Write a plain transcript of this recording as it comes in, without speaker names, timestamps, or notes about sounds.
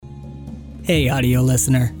Hey, audio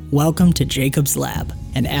listener. Welcome to Jacob's Lab,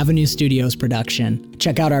 an Avenue Studios production.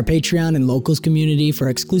 Check out our Patreon and Locals community for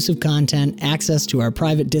exclusive content, access to our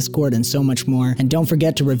private Discord, and so much more. And don't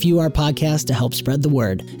forget to review our podcast to help spread the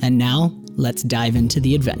word. And now, let's dive into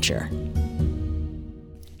the adventure.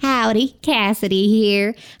 Howdy, Cassidy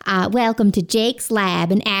here. Welcome to Jake's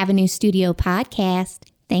Lab, an Avenue Studio podcast.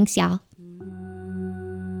 Thanks, y'all.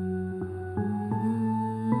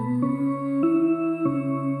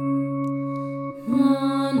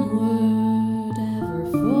 Onward,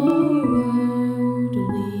 ever forward we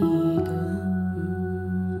go.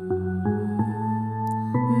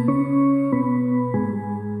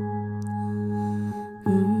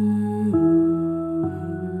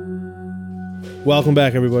 Welcome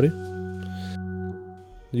back, everybody.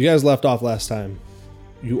 You guys left off last time.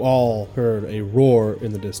 You all heard a roar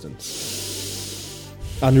in the distance.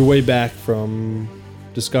 On your way back from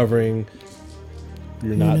discovering,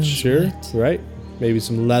 you're not sure, right? Maybe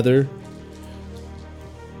some leather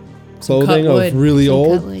clothing of really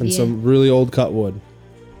old and some really old cut wood.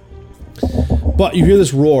 But you hear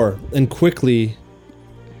this roar, and quickly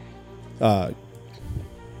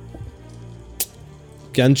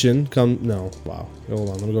Genshin hold on,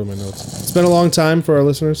 let me go to my notes. It's been a long time for our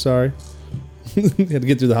listeners, sorry. Had to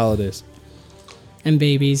get through the holidays. And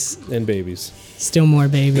babies. And babies. Still more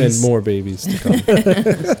babies. And more babies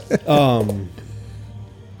to come.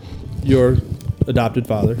 Your adopted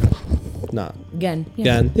father. Not. Again.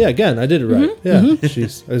 Again, I did it right. Yeah.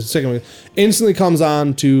 Jeez. I was second one. Instantly comes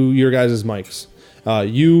on to your guys' mics.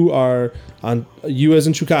 You as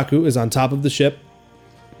in Shukaku is on top of the ship,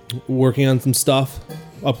 working on some stuff,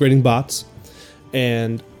 upgrading bots,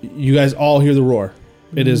 and you guys all hear the roar.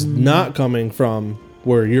 It is not coming from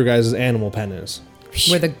where your guys' animal pen is.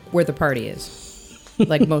 Where the party is.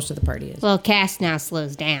 Like most of the party is. Well, Cass now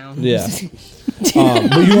slows down. Yeah.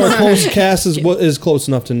 But you are close. Cass is close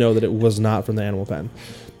enough to know that it was not from the animal pen.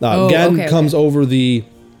 Gen comes over the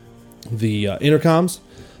intercoms.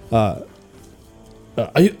 Are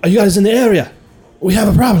you guys in the area? We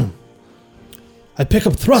have a problem. I pick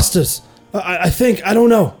up thrusters. I think. I don't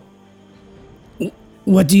know.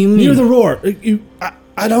 What do you mean? Near the roar.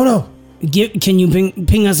 I don't know. Can you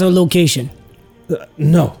ping us our location?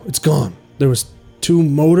 No, it's gone. There was 2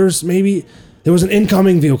 motors, maybe. There was an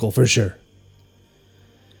incoming vehicle for sure.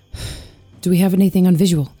 Do we have anything on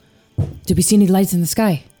visual? Did we see any lights in the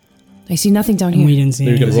sky? I see nothing down here. We didn't see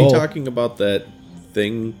anything. Is he talking about that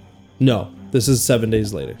thing? No, this is 7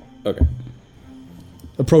 days later. Okay.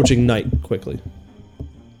 Approaching night quickly.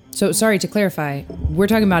 So, sorry to clarify, we're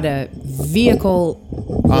talking about a vehicle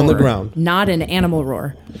roar, on the ground, not an animal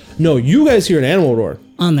roar. No, you guys hear an animal roar.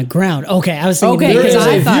 On the ground. Okay, I was thinking... There is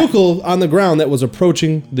a vehicle on the ground that was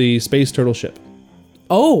approaching the Space Turtle ship.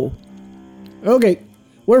 Oh. Okay,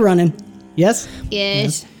 we're running. Yes?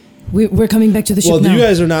 Yes. We're coming back to the ship now. Well, you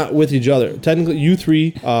guys are not with each other. Technically, you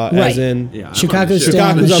three, as in... Yeah, Shukaku's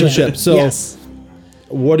on the ship. So, yes.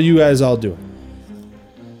 What are you guys all doing?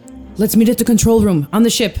 Let's meet at the control room on the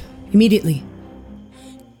ship immediately.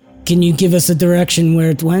 Can you give us a direction where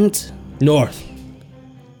it went? North.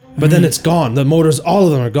 But then it's gone. The motors, all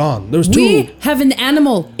of them are gone. There's 2. We have an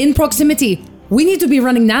animal in proximity. We need to be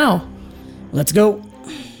running now. Let's go.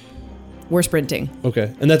 We're sprinting.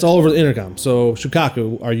 Okay, and that's all over the intercom. So,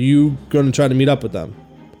 Shukaku, are you going to try to meet up with them?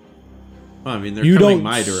 Well, I mean, they're coming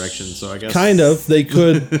my direction, so I guess... Kind of. They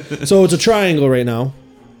could... So, it's a triangle right now.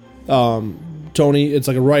 Tony, it's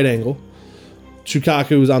like a right angle.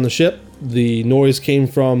 Shukaku is on the ship. The noise came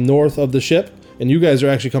from north of the ship, and you guys are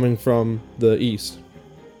actually coming from the east.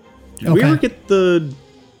 Did we ever get the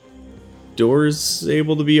doors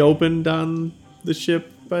able to be opened on the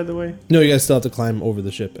ship, by the way? No, you guys still have to climb over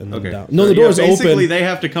the ship and then down. No, So, the door's basically, open. they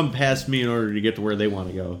have to come past me in order to get to where they want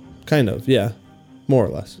to go. Kind of, yeah. More or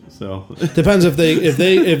less. So depends if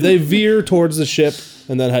they veer towards the ship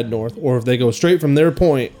and then head north, or if they go straight from their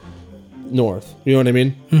point north. You know what I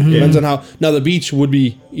mean? Mm-hmm. Depends on how. Now the beach would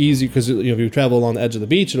be easy because if you travel along the edge of the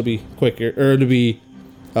beach, it'll be quicker, or it'll be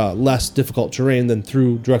less difficult terrain than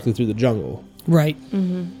directly through the jungle. Right.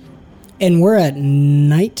 Mm-hmm. And we're at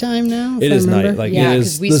nighttime now. It is night. Like yeah,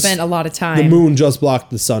 because we spent a lot of time. The moon just blocked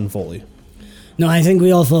the sun fully. No, I think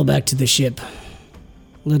we all fell back to the ship.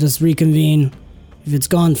 Let us reconvene. If it's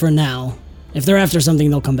gone for now, if they're after something,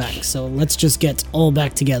 they'll come back. So let's just get all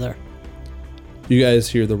back together. You guys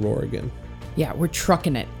hear the roar again. Yeah, we're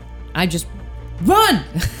trucking it. I just run.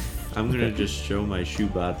 I'm going to just show my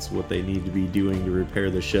shoebots what they need to be doing to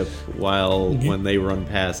repair the ship while when they run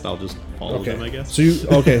past, I'll just follow them, I guess.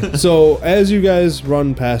 So so as you guys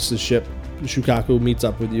run past the ship, Shukaku meets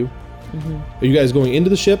up with you. Mm-hmm. Are you guys going into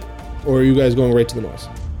the ship or are you guys going right to the noise?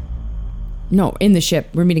 No, in the ship.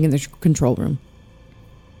 We're meeting in the control room.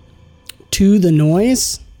 To the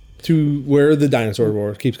noise? To where the dinosaur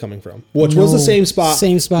roar keeps coming from, which was the same spot.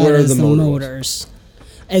 Same spot where as the motor was.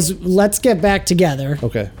 motors. Let's get back together.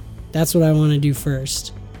 Okay. That's what I want to do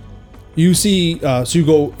first. You see, so you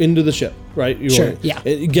go into the ship, right? Sure, yeah.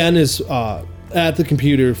 It again is at the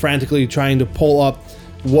computer, frantically trying to pull up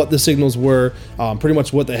what the signals were. Pretty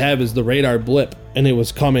much what they have is the radar blip, and it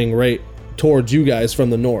was coming right towards you guys from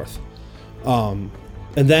the north. And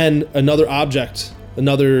then another object,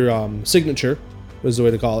 another signature, was the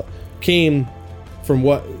way to call it, came from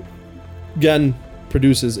what Gen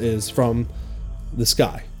produces is from the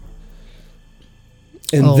sky.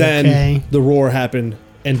 And then the roar happened,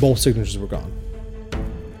 and both signatures were gone.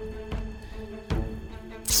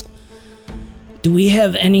 Do we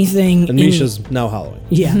have anything? And Misha's now hollowing.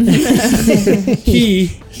 Yeah.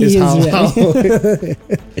 He is hollowing.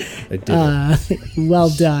 I did it. Well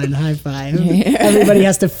done. High five. Everybody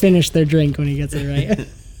has to finish their drink when he gets it right.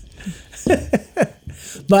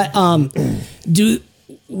 But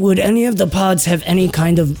would any of the pods have any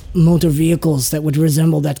kind of motor vehicles that would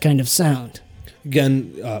resemble that kind of sound?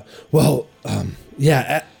 Again,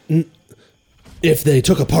 if they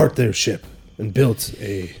took apart their ship and built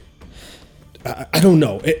a... I don't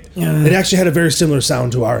know. It actually had a very similar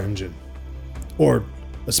sound to our engine. Or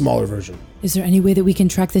a smaller version. Is there any way that we can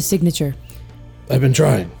track this signature? I've been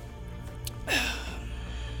trying.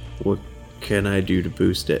 What can I do to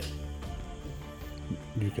boost it?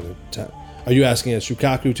 You can attack. Are you asking as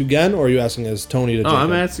Shukaku to Gen, or are you asking as Tony to Oh,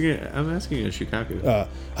 Jacob? I'm asking a Shukaku.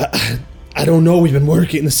 I don't know. We've been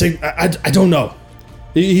working the I don't know.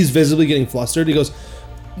 He's visibly getting flustered. He goes,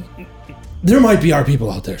 there might be our people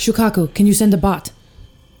out there. Shukaku, can you send a bot?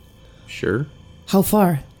 Sure. How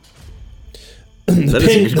far? That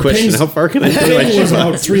is a good question. How far can I do It was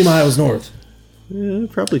about 3 miles north.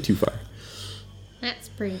 Probably too far. That's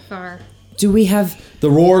pretty far. Do we have... The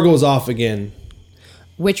roar goes off again.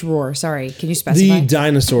 Which roar? Sorry, can you specify? The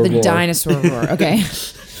dinosaur roar. The dinosaur roar, okay.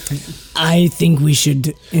 I think we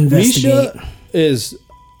should investigate. Misha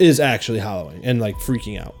is actually hollowing and like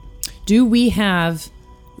freaking out. Do we have...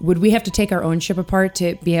 Would we have to take our own ship apart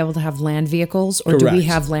to be able to have land vehicles? Or do we Correct.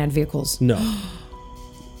 have land vehicles? No.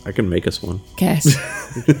 I can make us one. Cass,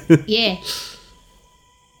 Yeah.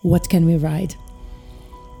 what can we ride?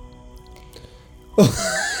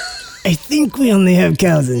 I think we only have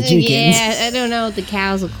cows and chickens. Yeah, I don't know if the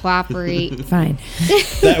cows will cooperate. Fine.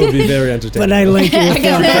 That would be very entertaining. But I like your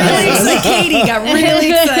thought. Katie got really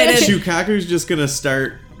excited. Shukaku's just gonna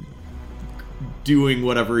start doing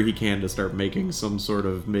whatever he can to start making some sort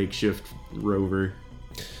of makeshift rover.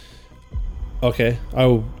 Okay, I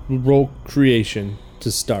will roll creation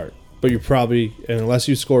to start. But you're probably, and unless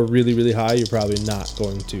you score really, really high, you're probably not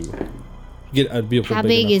going to get a vehicle How big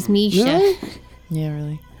big enough. is Misha? Yeah,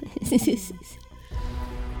 really.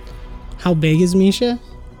 How big is Misha?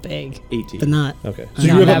 Big. 18. But not. Okay, so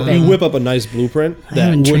Not that big. you whip up a nice blueprint that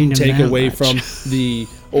haven't trained wouldn't him take that away much. from the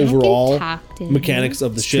overall talk to him. mechanics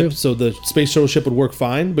of the ship. true. So the space shuttle ship would work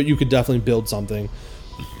fine, but you could definitely build something,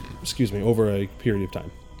 over a period of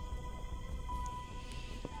time.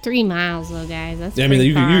 3 miles though, guys. That's Yeah, I mean, pretty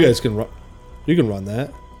you far. guys can run. You can run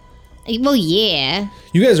that. Well, yeah.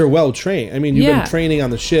 You guys are well trained. I mean, you've Yeah. been training on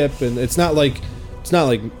the ship, and it's not like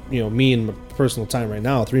me and my personal time right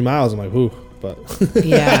now. 3 miles, I'm like, whoo. But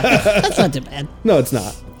Yeah. That's not too bad. no, it's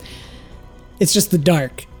not. It's just the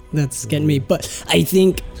dark that's getting me. But I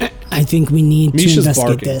think we need Misha's to investigate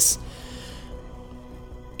barking. this.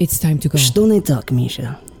 It's time to go. Shh, don't talk,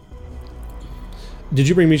 Misha. Did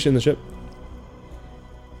you bring Misha in the ship?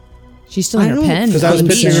 She's still in her don't- pen. Because I was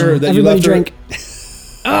think picturing so. her that Everybody you left drink.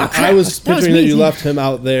 I was That was picturing that you me. left him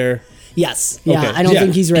out there. Yes. Yeah. Okay. I don't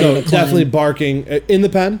think he's ready No, to climb. definitely barking in the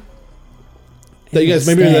pen. That you guys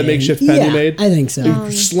maybe that makeshift pen yeah, you made. I think so.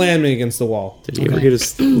 Slamming against the wall. Did he ever get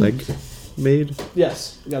his leg made?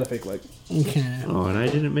 Yes, you got a fake leg. Okay. Oh, and I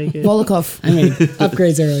didn't make it. Volokov, I mean,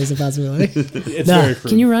 upgrades are always a possibility. It's Nah. very crude.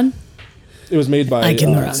 can you run? It was made by I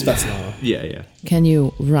can run. Spetsnaz. Yeah. Can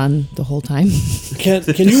you run the whole time? Can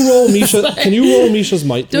you roll Misha? Can you roll Misha's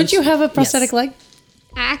might? Don't please? you have a prosthetic Yes. leg?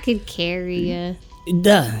 I could carry you.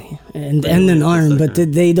 Duh. And an arm, but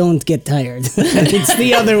they don't get tired. It's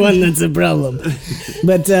the other one that's a problem.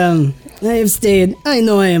 But I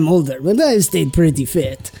know I am older, but I've stayed pretty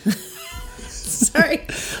fit. Sorry.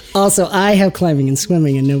 Also, I have climbing and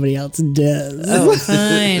swimming and nobody else does. Oh,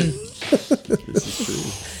 fine.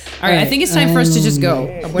 All right, I think it's time for us to just go.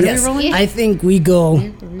 What are Yes, we rolling? I think we go. Are we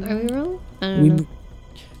rolling? I don't know.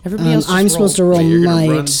 Everybody else. I'm supposed to roll Wait, you're gonna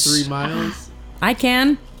run might. 3 miles? I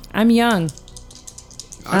can. I'm young.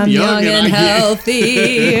 I'm young and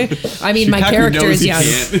healthy. I mean, my Shikaku character knows is he young.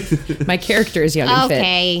 can't. My character is young and fit.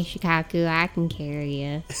 Okay, Shikaku, I can carry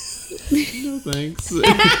you. No thanks.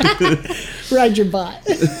 Ride your bot.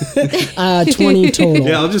 20 total.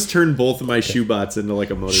 Yeah, I'll just turn both of my shoe bots into like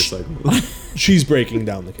a motorcycle. She's breaking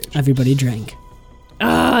down the cage. Everybody drink.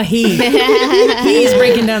 He's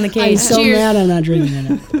breaking down the I'm cage. so Cheers. mad I'm not drinking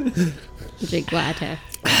it. Drink water.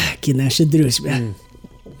 Que naše družba.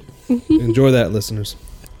 Enjoy that, listeners.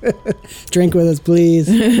 Drink with us, please.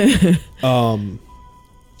 All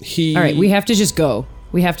right, we have to just go.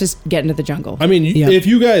 We have to get into the jungle. I mean, Yeah. if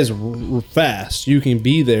you guys were fast, you can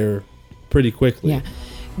be there pretty quickly. Yeah.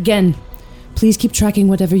 Again, please keep tracking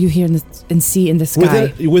whatever you hear and see in the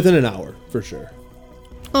sky. Within an hour, for sure.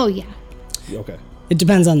 Oh, yeah. Okay. It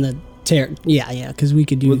depends on the Yeah, because we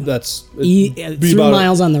could do Well, that's 3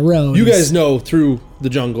 miles on the road. You guys know through the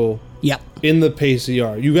jungle Yep. in the pace you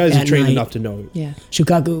are. You guys are At trained night. enough to know. Yeah.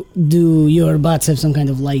 Shukaku, do your bots have some kind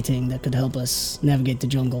of lighting that could help us navigate the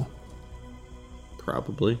jungle?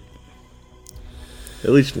 Probably.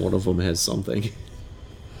 At least one of them has something.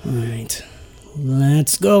 All right.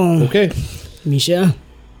 Let's go. Okay. Misha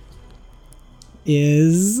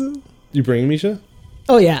is... You bringing Misha?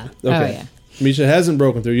 Oh, yeah. Okay. Oh, yeah. Misha hasn't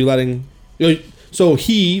broken through. You letting... So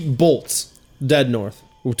he bolts dead north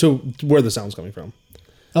to where the sound's coming from.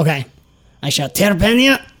 Okay. I shall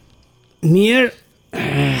Terpenia. Mir.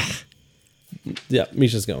 Yeah,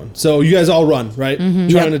 Misha's going. So you guys all run, right? Mm-hmm.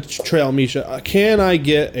 Trying to trail Misha. Can I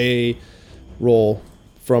get a roll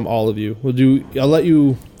from all of you? I'll let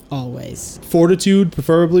you Always. fortitude,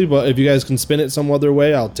 preferably, but if you guys can spin it some other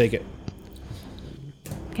way, I'll take it.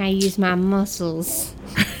 Can I use my muscles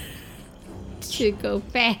to go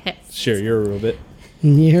fast? Sure, you're a robot.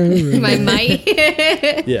 My might.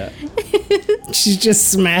 Yeah. She's just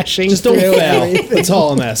smashing Just don't through fail. everything. That's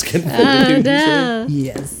all I'm asking for. dude. No.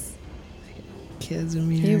 Yes.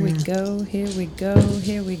 Casimir. Here we go. Here we go.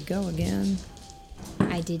 Here we go again.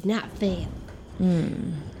 I did not fail.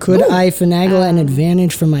 Could I finagle an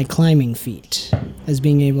advantage from my climbing feat as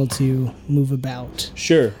being able to move about?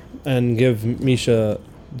 Sure. And give Misha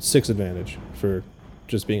 6 advantage for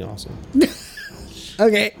just being awesome.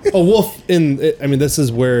 Okay. A wolf this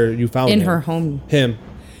is where you found In him. her home. Him.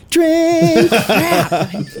 Drink.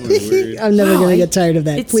 Weird. I'm never going to get tired of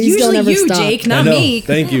that. It's Please don't usually ever you, stop. Jake, I not know. me.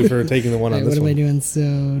 Thank you for taking the one on Alright, this what am I one. doing? So,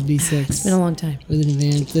 D6. It's been a long time. With an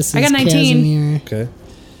advantage. This is I got 19. Casimir. Okay.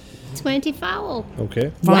 20 foul.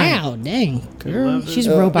 Okay. Wow, dang. Girl. She's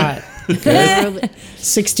a robot.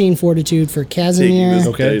 16 fortitude for Taking Casimir. this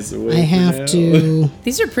Okay. dice away I for have now. to...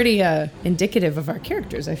 These are pretty indicative of our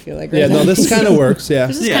characters, I feel like. Right Yeah, now. no, this kind of works. Yeah.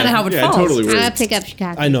 This is kind of how it yeah, falls. it totally works. I'll pick up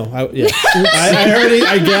Chicago. I know.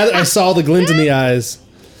 I saw the glint in the eyes.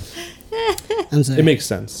 I'm sorry. It makes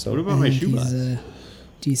sense. So What about my shoe He's bots?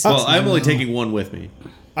 D6 Well, I'm only now. taking one with me.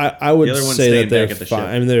 I would The other one's say staying that they're back at the fine. ship.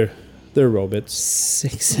 I mean, they're robots.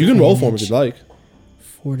 6 You can roll for them if advantage. you'd like.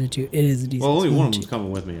 Fortitude. It is a D6. Well, only one of 1, them's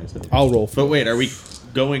coming with me, I said. I'll roll for But wait, are we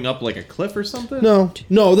going up like a cliff or something?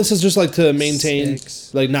 No, this is just like to maintain,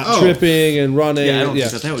 6. like not Oh. tripping and running. Yeah, I don't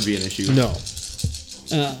think that would be an issue. No.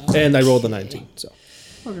 And I rolled a 19. So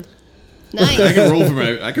Nice. I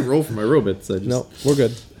can roll for my robots. I just, no, we're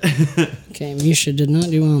good. Okay, Misha did not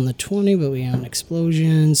do well on the 20, but we have an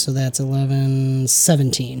explosion, so that's 11,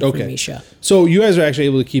 17 for Okay. Misha. So you guys are actually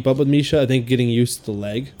able to keep up with Misha. I think getting used to the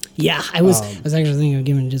leg. Yeah, I was actually thinking of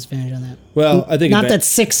giving a disadvantage on that. Well, I think Not advan- that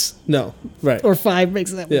 6 No, right. or 5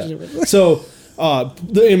 makes that much Yeah. difference. So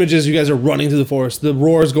the images, you guys are running through the forest. The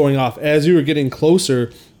roar is going off. As you were getting closer,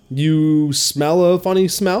 you smell a funny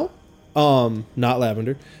smell. Not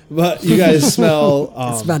lavender, but you guys smell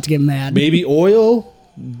It's about to get mad. maybe oil,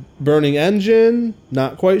 burning engine.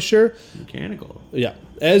 Not quite sure. mechanical. Yeah.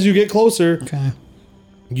 As you get closer, Okay.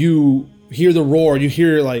 you hear the roar. You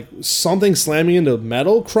hear like something slamming into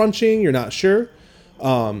metal, crunching. You're not sure.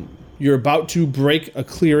 You're about to break a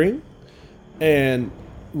clearing, and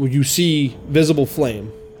you see visible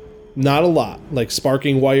flame. Not a lot, like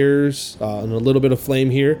sparking wires and a little bit of flame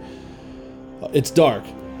here. It's dark.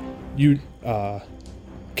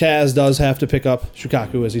 Kaz does have to pick up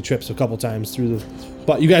Shukaku as he trips a couple times through the.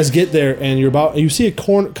 But you guys get there, and you see a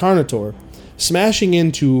Carnotaur smashing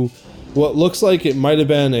into what looks like it might have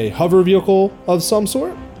been a hover vehicle of some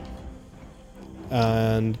sort.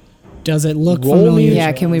 And Does it look Roll familiar? me-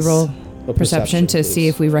 Yeah, can we roll a perception to see please.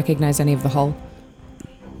 if we recognize any of the hull?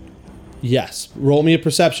 Yes, roll me a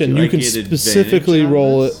perception. Do You I can get advantage specifically on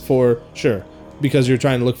roll this? it for sure because you're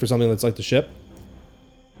trying to look for something that's like the ship.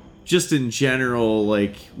 Just in general,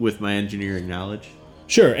 like with my engineering knowledge.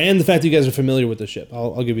 Sure, and the fact that you guys are familiar with the ship.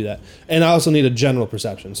 I'll give you that. And I also need a general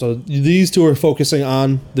perception. So these two are focusing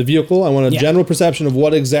on the vehicle. I want a general perception of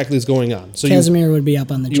what exactly is going on. So Casimir would be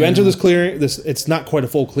up on the you enter this clearing. It's not quite a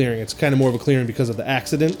full clearing. It's kind of more of a clearing because of the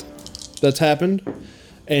accident that's happened.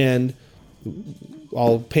 And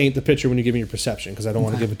I'll paint the picture when you give me your perception because I don't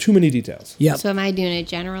want to give it too many details. Yep. So am I doing a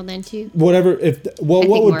general then too? Whatever. I think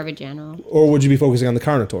more of a general. Or would you be focusing on the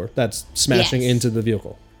Carnotaur that's smashing Yes. into the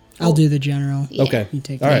vehicle? I'll do the general. Yeah. Okay. You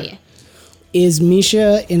take All that. right. Yeah. Is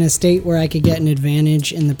Misha in a state where I could get an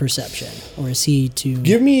advantage in the perception? Or is he too...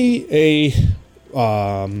 Give me a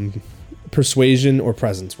persuasion or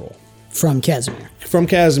presence roll. From Casimir. From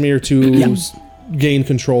Casimir to gain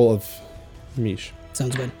control of Mish.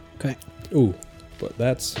 Sounds good. Okay. Ooh, but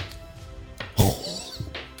that's...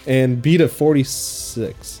 and beat a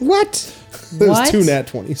 46. What? There's What? 2 nat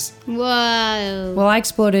 20s. Whoa. Well, I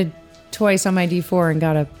exploded twice on my D4 and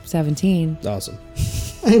got a 17. Awesome.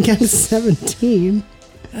 I got a 17.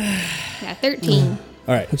 Yeah, 13. All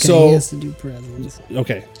right, Okay, he so... has to do presence.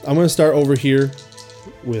 Okay, I'm going to start over here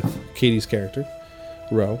with Katie's character,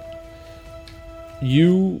 Ro.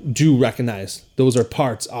 You do recognize those are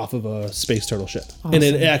parts off of a space turtle ship. And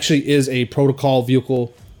it actually is a protocol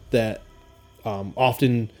vehicle that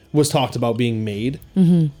often was talked about being made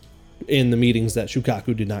in the meetings that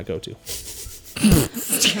Shukaku did not go to.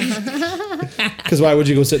 Because why would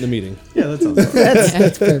you go sit in a meeting? Yeah, that sounds right.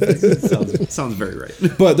 That's perfect. sounds very right.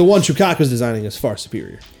 But the one Shukaku's designing is far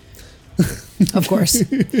superior. Of course.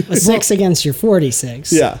 A 6 against your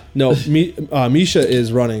 46. Yeah. No, Misha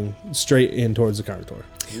is running straight in towards the Carnotaur.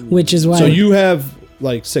 Which is why So you have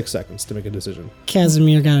like 6 seconds to make a decision.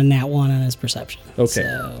 Casimir got a nat 1 on his perception. Okay.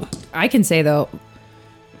 So, I can say, though,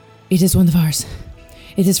 it is one of ours.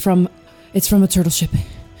 It's from a turtle ship.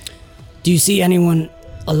 do you see anyone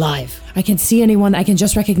alive? I can't see anyone. I can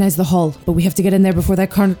just recognize the hull, but we have to get in there before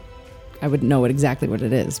that I would know exactly what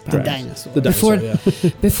it is. The But dinosaur. The dinosaur, Before-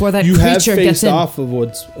 yeah. before that You have creature gets faced in. off of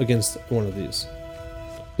woods against one of these.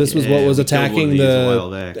 This was what Yeah, was we killed one attacking of these a the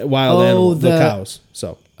while back. wild Oh, animal, the the- cows.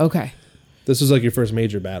 So Okay. this was like your first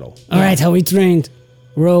major battle. All right, how we trained.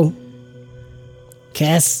 Row.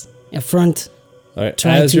 Cass, up front. All right.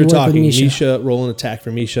 Try As to you're work with talking, Misha. Misha, roll an attack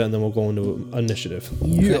for Misha, and then we'll go into initiative.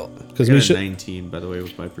 Yeah. Because I got a Misha. 19, by the way,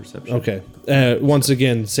 with my perception. Okay. Once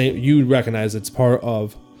again, same. You recognize it's part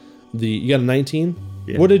of the. You got a 19.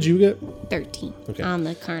 Yeah. What did you get? 13 Okay. on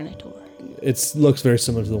the Carnotaur. It looks very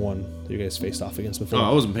similar to the one that you guys faced off against before. Oh,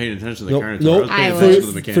 I wasn't paying attention to the Nope, Carnotaur. nope. I was I paying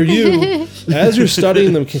was. attention to the For mechanics. you, as you're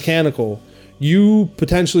studying the mechanical, you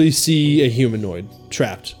potentially see a humanoid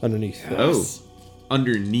trapped underneath. Oh,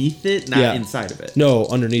 underneath it, not Yeah. inside of it. No,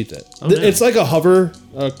 underneath it. Oh, no. It's like a hover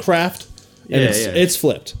craft, and Yeah, it's yeah. it's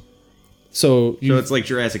flipped. So you So it's like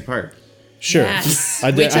Jurassic Park. sure. Yes. I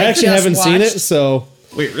Which I actually just haven't seen it, watched. so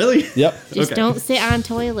Wait, really? yep. Just Okay. don't sit on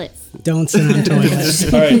toilets. Don't sit on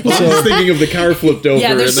toilets. All right. I was So thinking of the car flipped over.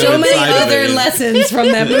 Yeah, there's and so then many inside of other it. lessons from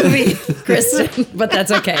that movie, Kristen. But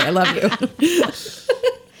that's okay. I love you.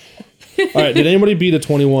 all right. Did anybody beat a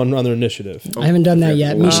 21 on their initiative? I haven't done that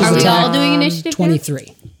yet. Misha's Are we attack, all doing initiative? now?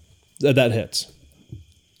 23. That hits.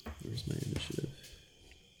 Where's my initiative?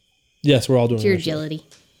 Yes, we're all doing It's your initiative.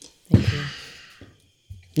 agility.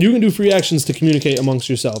 You can do free actions to communicate amongst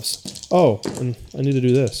yourselves. Oh, and I need to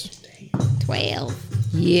do this. 12.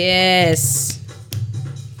 Yes.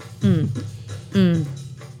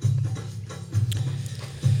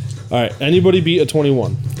 All right. Anybody beat a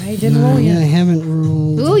 21? I didn't roll Yeah, I yet. haven't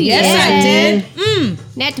rolled. Ooh, Yes, yeah. I did.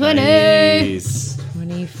 Nat 20. Nice.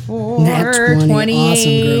 24, Nat 20,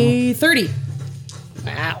 28, 30.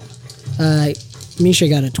 Wow. Misha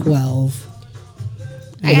got a 12.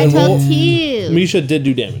 I got then 12 roll- too. Misha did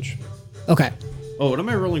do damage. Okay. Oh, what am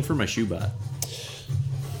I rolling for my Shoebot?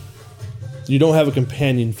 You don't have a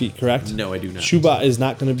companion feat, correct? No, I do not. Shubot is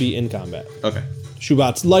not going to be in combat. Okay.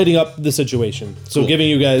 Shubot's lighting up the situation, so Cool. giving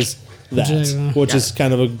you guys that, Yeah. which is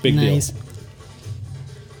kind of a big Nice. deal.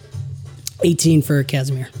 18 for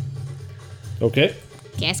Casimir. Okay.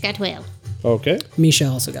 Gas got 12. Okay. Misha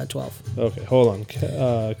also got 12. Okay. Hold on.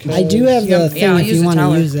 I do have the thing I'll if use you the want to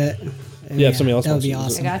tower. use it. Yeah, somebody else That would wants be to use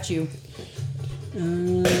awesome. I got you.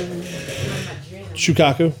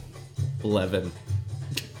 Shukaku. 11.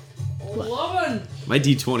 My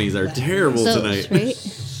D20s are terrible So, tonight. right?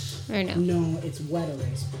 Or no? No, it's wet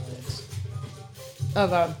erase bullets. Oh,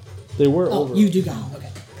 God. They were Oh, over. you do go.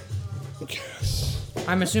 Okay.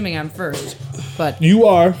 I'm assuming I'm first. But You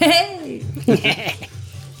are. hey,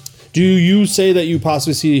 Do you say that you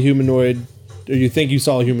possibly see a humanoid, or you think you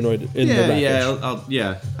saw a humanoid in the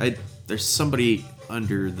wreckage? There's somebody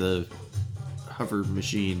under the hover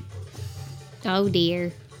machine. Oh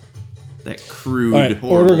dear. That crude. All right.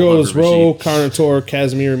 horrible Order goes hover Ro, machine. Carnotaur,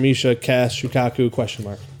 Casimir, Misha, Cass, Shukaku, question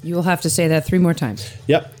mark. You will have to say that 3 more times.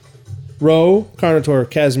 Yep. Ro, Carnotaur,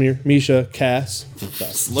 Casimir, Misha, Cass.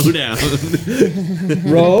 Slow down.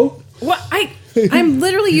 Ro, What? I'm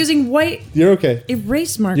literally using white you're okay.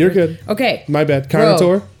 erase marker. You're good. Okay. My bad.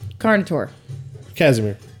 Carnotaur, Carnotaur.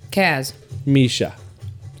 Casimir, Kaz. Misha,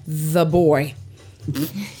 The boy.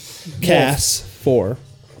 Cass, 4,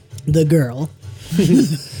 The girl.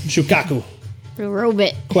 Shukaku.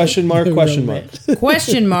 Robot. Question mark, question mark.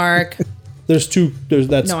 Question mark. There's 2,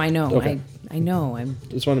 that's. No, I know. Okay. I know. I'm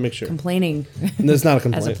Just want to make sure. complaining. That's not a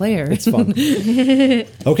complaint. As a player. It's fun.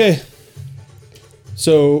 Okay.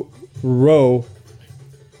 So, Ro,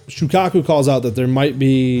 Shukaku calls out that there might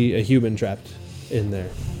be a human trapped in there.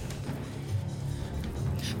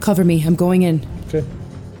 Cover me. I'm going in. Okay.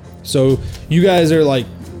 So, you guys are like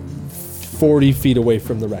 40 feet away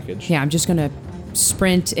from the wreckage. Yeah, I'm just gonna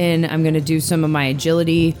sprint in. I'm gonna do some of my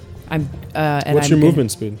agility. And What's I'm your gonna-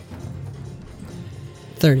 movement speed?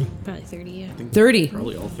 30. Probably 30, yeah. 30.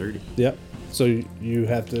 Probably all 30. Yep. So you're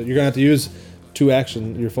gonna have to use 2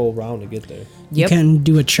 action your full round to get there. You Yep. can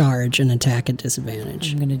do a charge and attack at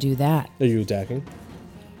disadvantage. I'm gonna do that. Are you attacking?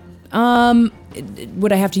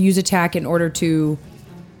 Would I have to use attack in order to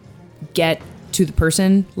get to the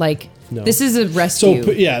person? Like, No. this is a So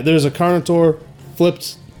rescue. yeah, there's a Carnotaur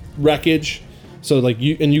flipped wreckage. So like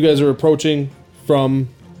you guys are approaching from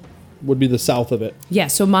would be the south of it. Yeah,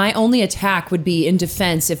 so my only attack would be in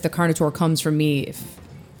defense if the Carnotaur comes from me,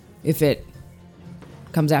 if it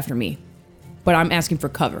comes after me. But I'm asking for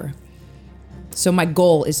cover. So my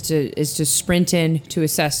goal is to sprint in to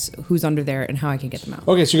assess who's under there and how I can get them out.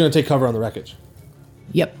 Okay, so you're gonna take cover on the wreckage.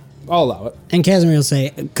 Yep. I'll allow it. And Casimir will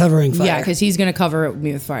say, covering fire. Yeah, because he's going to cover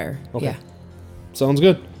me with fire. Okay. Yeah. Sounds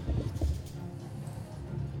good.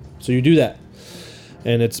 So you do that,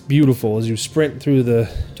 and it's beautiful as you sprint through the.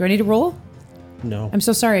 Do I need to roll? No. I'm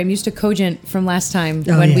so sorry. I'm used to Cogent from last time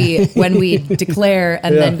Oh, when yeah. we declare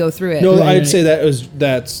and Yeah. then go through it. No, Right, I'd right. say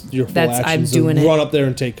that's your full That's- action. I'm so doing it. Run up there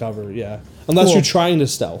and take cover. Yeah, unless Cool. you're trying to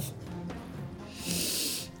stealth.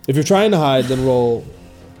 If you're trying to hide, then roll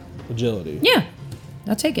agility. Yeah.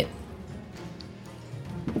 I'll take it.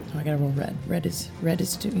 Oh, I gotta roll red. Red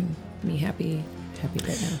is doing me happy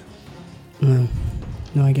right now.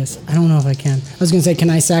 No, I guess. I don't know if I can. I was going to say, can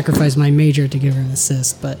I sacrifice my major to give her an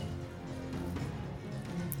assist? But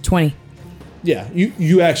 20. Yeah,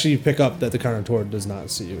 you actually pick up that the Carnotaur does not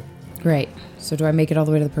see you. Great. So do I make it all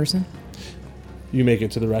the way to the person? You make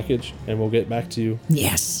it to the wreckage, and we'll get back to you.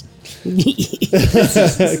 yes.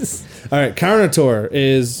 All right, Carnotaur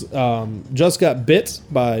is just got bit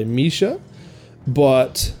by Misha,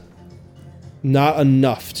 but not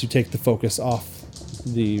enough to take the focus off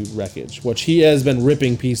the wreckage, which he has been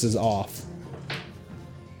ripping pieces off,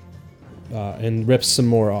 and rips some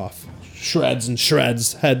more off, shreds and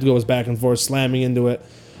shreds. Head goes back and forth, slamming into it.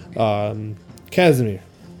 Casimir.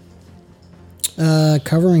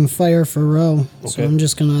 Covering fire for Ro. So Okay. I'm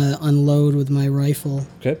just going to unload with my rifle.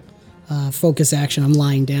 Okay. Focus action. I'm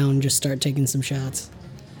lying down. Just start taking some shots.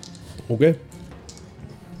 Okay.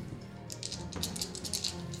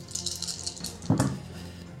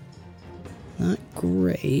 Not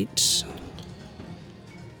great.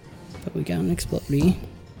 But we got an explodey.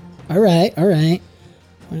 All right.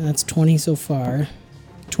 Well, that's 20 so far.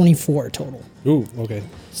 24 total. Ooh. Okay.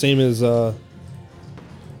 Same as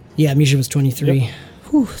Yeah, Misha was 23. Yep.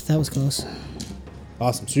 Whew, that was close.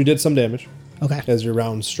 awesome. So you did some damage. Okay. As your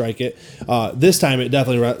rounds strike it. This time it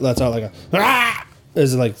definitely lets out like a "Ah!"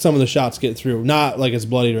 as like some of the shots get through. Not like it's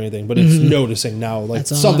bloodied or anything, but it's noticing now like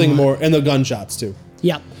That's all I something want. more, and the gunshots too.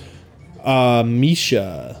 Yep.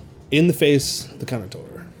 Misha in the face, the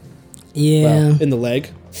Carnotaur. Yeah. Well, in the leg.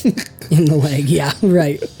 In the leg. Yeah,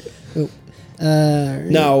 right. Oh.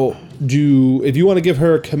 Now, if you want to give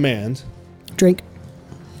her a command, Drink.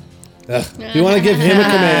 if you want to give him a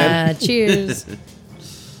command, Cheers.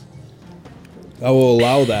 I will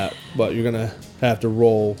allow that, but you're gonna have to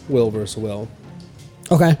roll will versus will.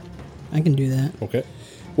 Okay. I can do that. Okay.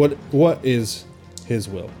 What is his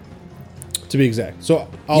will? To be exact. So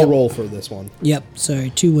I'll Yep. roll for this one. Yep. Sorry.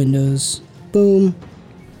 2 windows. Boom.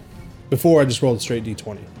 Before I just rolled a straight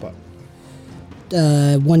D20, but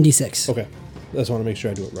 1d6. okay. I just want to make sure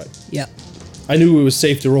I do it right. Yep. I knew it was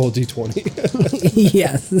safe to roll a D20.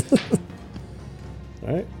 Yes.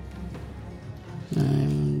 All right.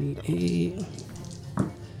 98.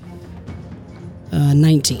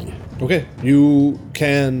 19. Okay. You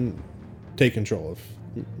can take control of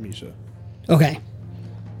Misha. Okay.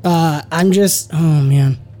 I'm just. Oh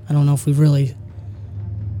man, I don't know if we've really.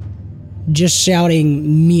 Just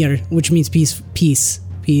shouting "Mir," which means peace, peace,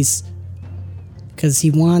 peace. because I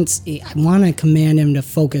want to command him to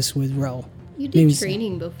focus with Ro. You did Maybe-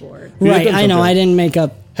 training before. We did Right, them I know. sometime. I didn't make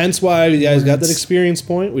up. Hence why you guys got that Words. experience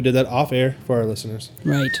point. We did that off air for our listeners.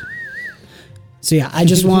 Right. So yeah, I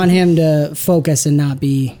just want him to focus and not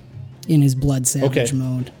be in his blood savage Okay.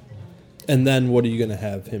 mode. And then what are you going to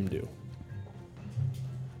have him do?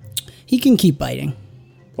 He can keep biting.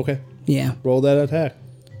 Okay. Yeah. Roll that attack.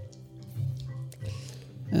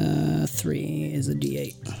 3 is a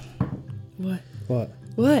D8. What?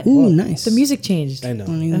 What? Ooh, nice. The music changed. I know.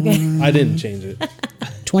 Okay. I didn't change it.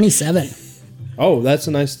 27. Oh, that's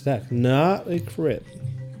a nice attack. Not a crit.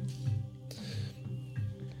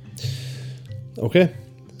 Okay.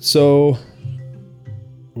 So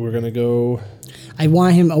we're going to go. I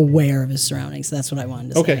want him aware of his surroundings. That's what I wanted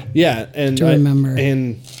to say. Okay. Yeah. And To remember.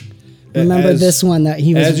 And Remember as- this one that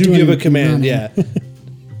he was As you doing give a command, running. yeah.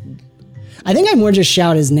 I think I more just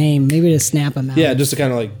shout his name, maybe to snap him out. Yeah, just to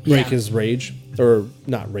kind of like break Yeah. his rage. Or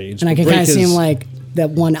not rage. And I but can break kind of see him his- like that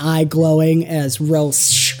one eye glowing as Ro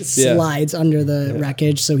slides under the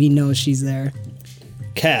wreckage so he knows she's there.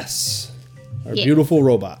 Cass, our Yeah. beautiful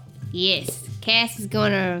robot. Yes. Cass is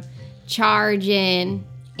going to charge in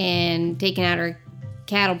and taking out her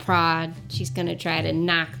cattle prod. She's going to try to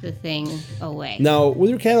knock the thing away. Now, with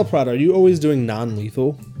your cattle prod, are you always doing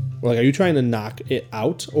non-lethal? Or like, are you trying to knock it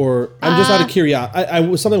out? Or I'm just out of curiosity. I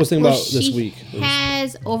was something I was thinking Well, about this she week.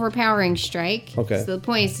 has overpowering strike. Okay. So the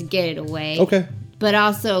point is to get it away. Okay. But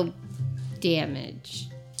also damage.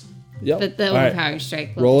 Yep. But the All right. overpowering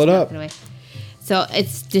strike will Roll just it knock up. away. So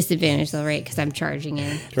it's disadvantage though, right? Because I'm charging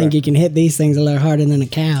in. I think you can hit these things a little harder than a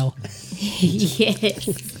cow. Yes.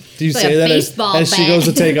 Do you like say a that baseball as she bat. goes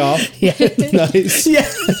to take off? Yeah. Nice. Yeah.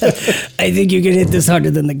 I think you can hit this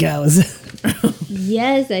harder than the cows.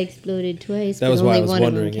 Yes, I exploded twice. That but was why I only was one of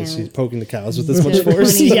them wondering, is she counts. poking the cows with this much So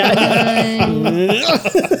force?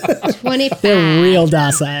 25. They're real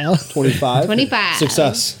docile. 25? 25.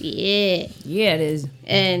 Success. Yeah. Yeah, it is.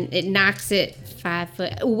 And it knocks it 5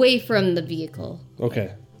 foot away from the vehicle.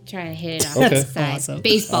 Okay. Try to hit it off Okay. the side. Awesome.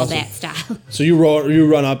 Baseball bat style. So you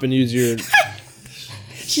run up and use your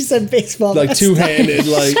She said baseball. like two-handed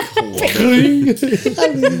like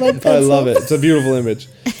I love it. It's a beautiful image.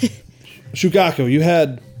 Shukaku, you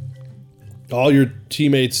had all your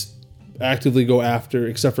teammates actively go after,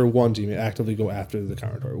 except for one teammate, actively go after the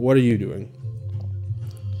Carnotaur. What are you doing?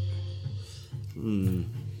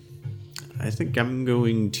 I think I'm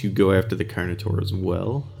going to go after the Carnotaur as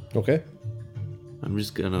well. Okay. I'm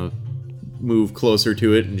just gonna move closer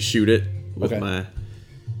to it and shoot it with Okay. my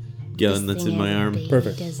gun that's in my arm.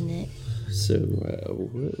 Perfect. Doesn't it? So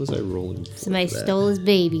what was I rolling for? Somebody that? stole his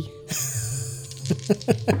baby.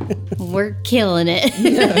 We're killing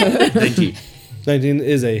it. 19. 19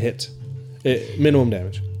 is a hit. Minimum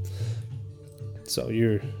damage. So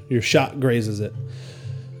your shot grazes it.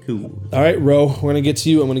 Cool. All right, Ro, we're going to get to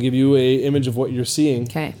you. I'm going to give you a image of what you're seeing.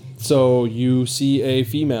 Okay. So you see a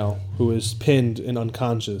female who is pinned and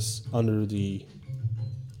unconscious under the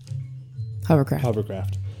Hovercraft.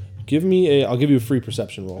 hovercraft. I'll give you a free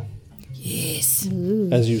perception roll Yes.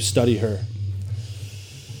 as you study her.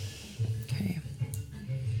 Okay.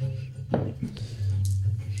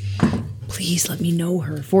 Please let me know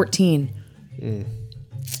her. 14.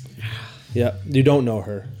 Yeah, you don't know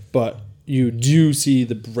her, but you do see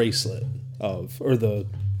the bracelet or the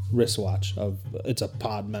wristwatch of, it's a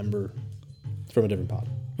pod member from a different pod.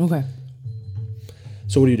 Okay.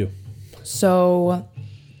 So what do you do? So,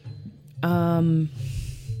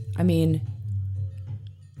 I mean,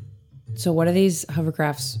 so what are these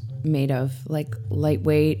hovercrafts made of? Like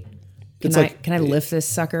lightweight? It's Can I like- can I lift this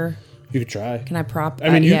sucker? You could try. Can I prop? I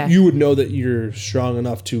mean, yeah. you would know that you're strong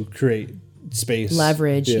enough to create space.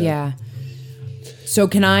 leverage. Yeah. So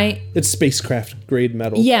can I? It's spacecraft grade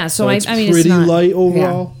metal. Yeah, so I it's mean, it's pretty not- light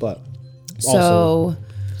overall, but So also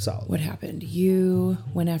solid. what happened? You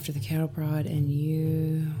went after the cattle prod, and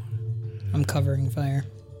you. I'm covering fire.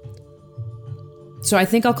 So I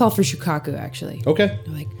think I'll call for Shukaku actually. Okay.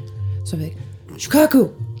 I'm like,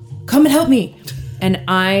 Shukaku, come and help me. And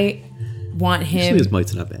I want him. Actually, his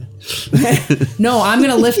might's not bad. No, I'm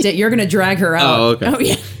gonna lift it. You're gonna drag her out. Oh, okay. Oh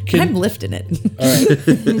yeah, I'm lifting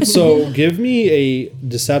it. So give me a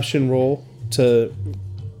deception roll because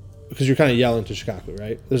you're kind of yelling to Shukaku,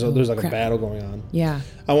 right? There's like a crap. battle going on. Yeah.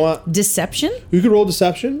 I want Deception? you could roll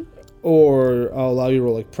deception, or I'll allow you to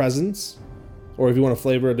roll like presence, or if you want to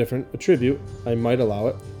flavor a different attribute, I might allow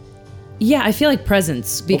it. Yeah, I feel like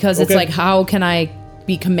presence because it's okay. like, how can I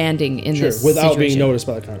be commanding in Sure, this without being situation? noticed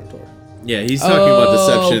by the Carnotaur. Yeah, he's talking about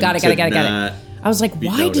deception. got it. I was like, be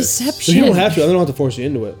why noticed. So deception? you don't have to. I don't have to force you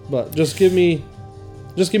into it, but just give me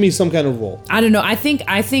some kind of roll. I don't know. I think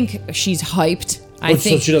she's hyped I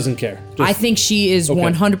think so she doesn't care. I think she is Okay.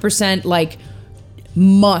 100% like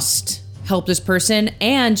must help this person,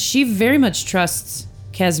 and she very much trusts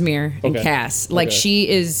Casimir and Okay. Cass. Like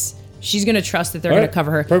Okay. she's gonna trust that they're All gonna right.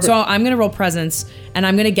 cover her. Perfect. So I'm gonna roll presence, and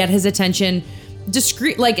I'm gonna get his attention as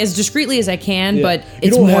discreetly as I can. Yeah. But You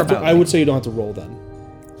it's don't more have to, about I would say you don't have to roll then,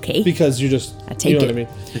 okay. because you just I take you know it. what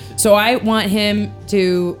I mean. So I want him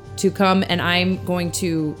to come, and I'm going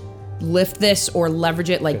to lift this or leverage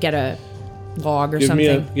it, like get a log or Give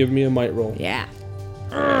something. me a might roll, Yeah.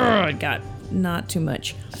 I got not too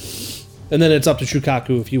much. and then it's up to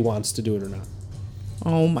Shukaku if he wants to do it or not.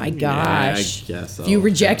 Oh my gosh. I guess If you I'll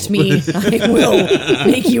reject go. me, I will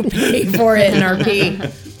make you pay for it in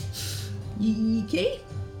RP. Okay.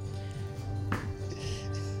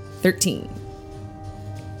 13.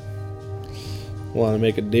 Want to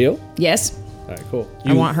make a deal? Yes. All right, cool.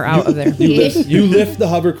 I want her out of there. You lift the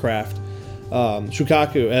hovercraft.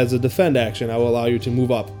 Shukaku, as a defend action, I will allow you to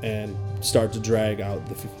move up and start to drag out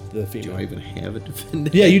the Do female. I even have a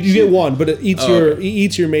defender? Yeah, you get one, but it eats Oh, your okay. it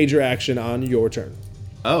eats your major action on your turn.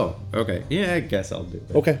 Oh, okay. Yeah, I guess I'll do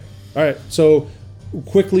that. Okay. All right. So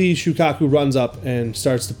quickly, Shukaku runs up and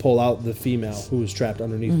starts to pull out the female who is trapped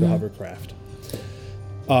underneath the hovercraft.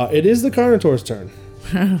 It is the Carnotaur's turn.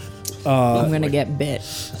 I'm going to get bit.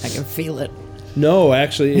 I can feel it. No,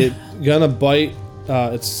 actually, it's gonna bite.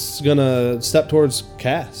 It's gonna step towards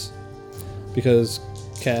Cass because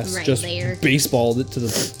Cass Right just there. baseballed it to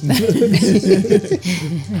the.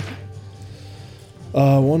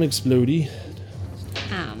 One explodey.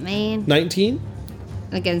 Oh man. 19?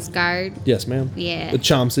 Against guard. Yes, ma'am. Yeah. It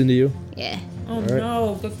chomps into you. Yeah. Oh right.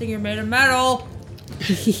 no, good thing you're made of metal.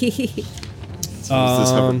 Let's use this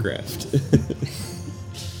hovercraft.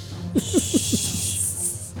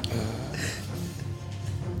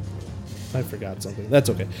 I forgot something. That's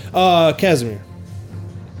okay. Casimir.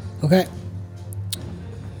 Okay.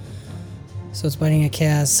 So it's biting at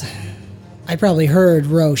Cass. I probably heard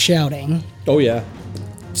Ro shouting, Oh yeah.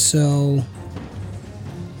 so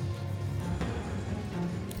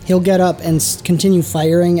he'll get up and continue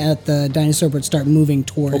firing at the dinosaur, but start moving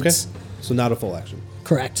towards. Okay. So not a full action.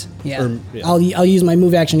 Correct. Yeah. Yeah. I'll use my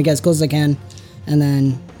move action to get as close as I can, and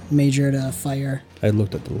then major to fire. I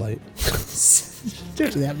looked at the light.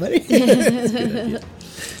 Don't do that, buddy.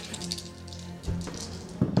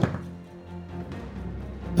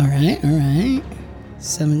 All right.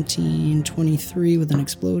 17, 23 with an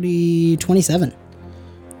explodey, 27.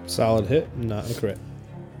 Solid hit, not a crit.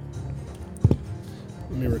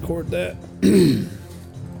 Let me record that.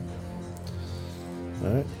 All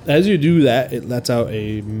right. As you do that, it lets out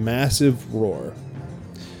a massive roar.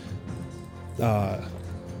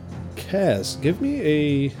 Kaz, give me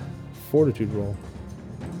a fortitude roll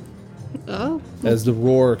Oh. as the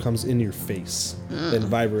roar comes in your face and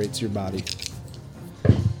vibrates your body.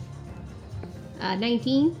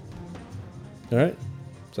 19. All right.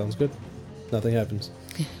 Sounds good. Nothing happens.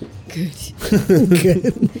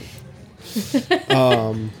 Good.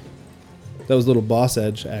 That was a little boss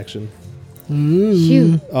edge action.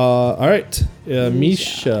 Shoot. All right.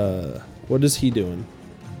 Misha, what is he doing?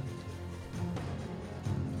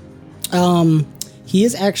 He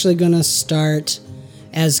is actually gonna start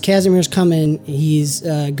as Casimir's coming. He's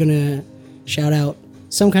gonna shout out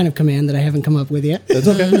some kind of command that I haven't come up with yet. That's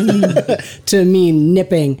okay. To mean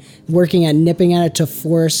nipping, working at nipping at it to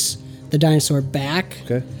force the dinosaur back.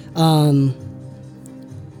 Okay.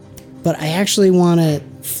 But I actually want to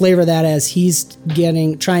flavor that as he's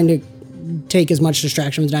trying to take as much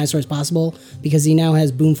distraction from the dinosaur as possible because he now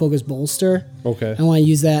has Boom Focus Bolster. Okay. I want to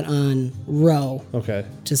use that on Ro Okay.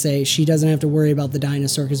 to say she doesn't have to worry about the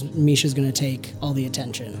dinosaur because Misha's going to take all the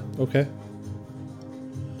attention. Okay.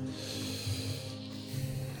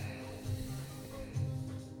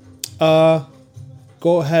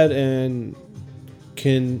 Go ahead and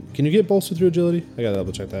can you get bolster through agility? I gotta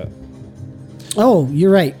double check that. Oh,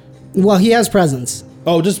 you're right. Well, he has presence.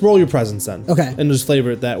 Oh, just roll your presence then. Okay. And just flavor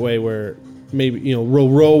it that way where maybe,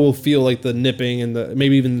 Ro will feel like the nipping and the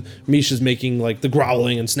maybe even Misha's making like the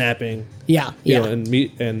growling and snapping. Yeah. You Yeah. know,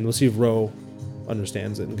 and we'll see if Ro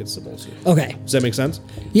understands it and gets the bolster. Okay. Does that make sense?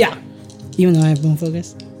 Yeah. Even though I have Boom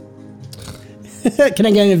Focus. Can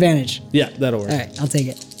I get an advantage? Yeah, that'll work. All right, I'll take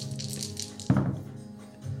it.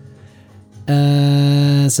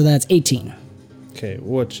 So that's 18. Okay,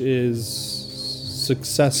 which is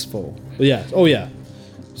successful. Yeah. Oh yeah.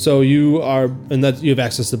 So you are, and that you have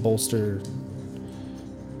access to bolster.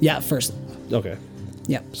 Yeah, first. Okay.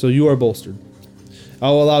 Yep. So you are bolstered.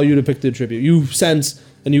 I'll allow you to pick the attribute. You sense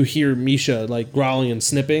and you hear Misha like growling and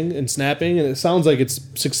snipping and snapping, and it sounds like it's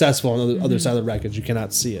successful on the other side of the wreckage. You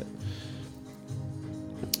cannot see it.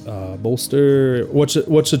 Bolster. What's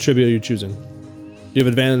the trivia you're choosing? You have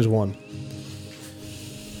advantage 1.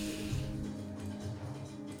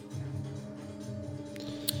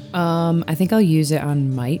 I think I'll use it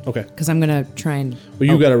on might. Okay. Because I'm gonna try and. Well,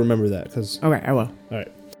 you got to remember that because. Okay, I will. All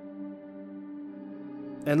right.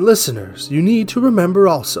 And listeners, you need to remember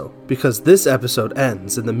also, because this episode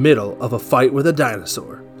ends in the middle of a fight with a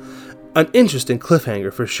dinosaur. An interesting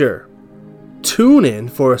cliffhanger for sure. Tune in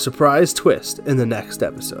for a surprise twist in the next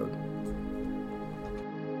episode.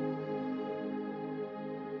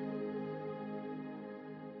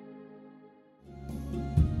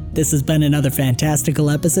 This has been another fantastical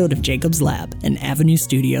episode of Jacob's Lab, an Avenue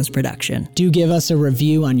Studios production. Do give us a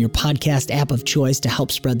review on your podcast app of choice to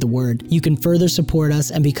help spread the word. You can further support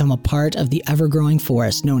us and become a part of the ever-growing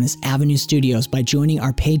force known as Avenue Studios by joining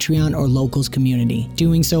our Patreon or Locals community.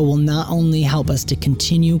 Doing so will not only help us to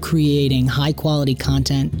continue creating high-quality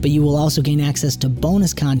content, but you will also gain access to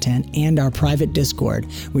bonus content and our private Discord,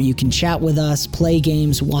 where you can chat with us, play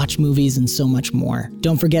games, watch movies, and so much more.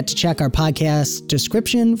 Don't forget to check our podcast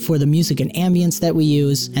description for the music and ambience that we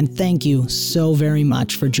use, and thank you so very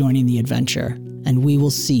much for joining the adventure, and we will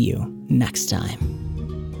see you next time.